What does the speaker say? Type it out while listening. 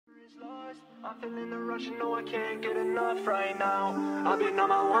I'm feeling the rush, you know I can't get enough right now. I've been on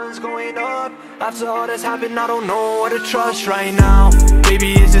my ones going up. After all that's happened, I don't know what to trust right now.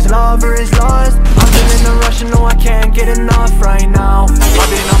 Baby, is this love or is lust? I'm feeling the rush, you know I can't get enough right now. I've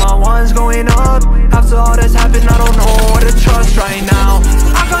been on my ones going up. After all that's happened, I don't know what to trust right now.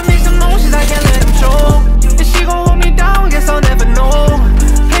 I got mixed emotions, I can't let them show. If she gon' hold me down, guess I'll never know.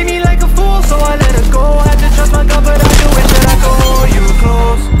 Play me like a fool, so I let her go. Had to trust my gut, but I do wish that I could hold you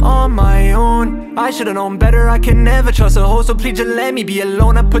close on my own. I should've known better, I can never trust a hoe, so please just let me be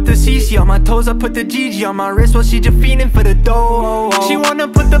alone. I put the CC on my toes, I put the GG on my wrist, while she just fiending for the dough. She wanna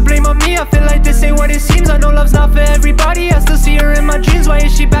put the blame on me, I feel like this ain't what it seems. I know love's not for everybody, I still see her in my dreams. Why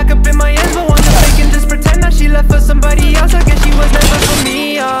is she back up in my ends, but wanna fake and just pretend that she left for somebody else? I guess she was never for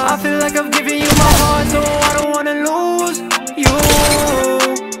me, I feel like I've given you my heart, so I don't wanna lose you.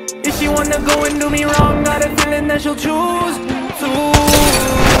 If she wanna go and do me wrong, got a feeling that she'll choose to.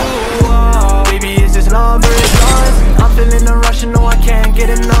 Baby, is this love or is lust? I'm feeling the rush, you know I can't get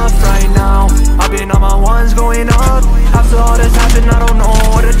enough right now. I've been on my ones going up. After all that's happened, I don't know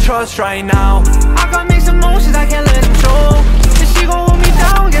what to trust right now. I got mixed emotions, I can't let them show. If she gon' hold me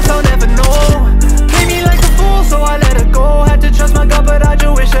down, guess I'll never know. Play me like a fool, so I let her go. Had to trust my gut, but I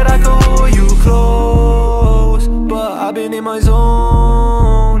just wish that I could hold you close. But I've been in my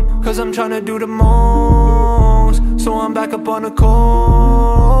zone, cause I'm tryna do the most. So I'm back up on the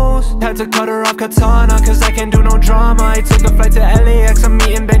coast. Had to cut her off katana, cause I can't do no drama. I took a flight to LAX, I'm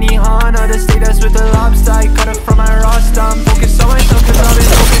meeting Benihana. The stay that's with the lobster, I cut her from my roster. I'm focused on myself, cause I've been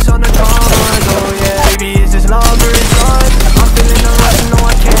focused on the dramas. Oh yeah, baby, is this love or is lust? I'm feeling the rush, no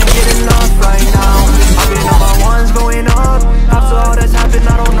I can't get enough right now. I've been on my ones going up. After all that's happened,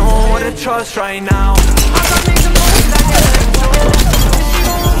 I don't know what to trust right now. I got mixed emotions, I can't let them show. If she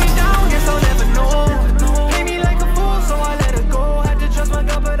gon' hold me down, guess I'll never know. Play me like a fool, so I let her go. Had to trust my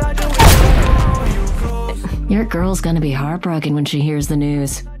gut, but I just wish I could hold you close. Your girl's gonna be heartbroken when she hears the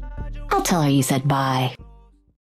news. I'll tell her you said bye.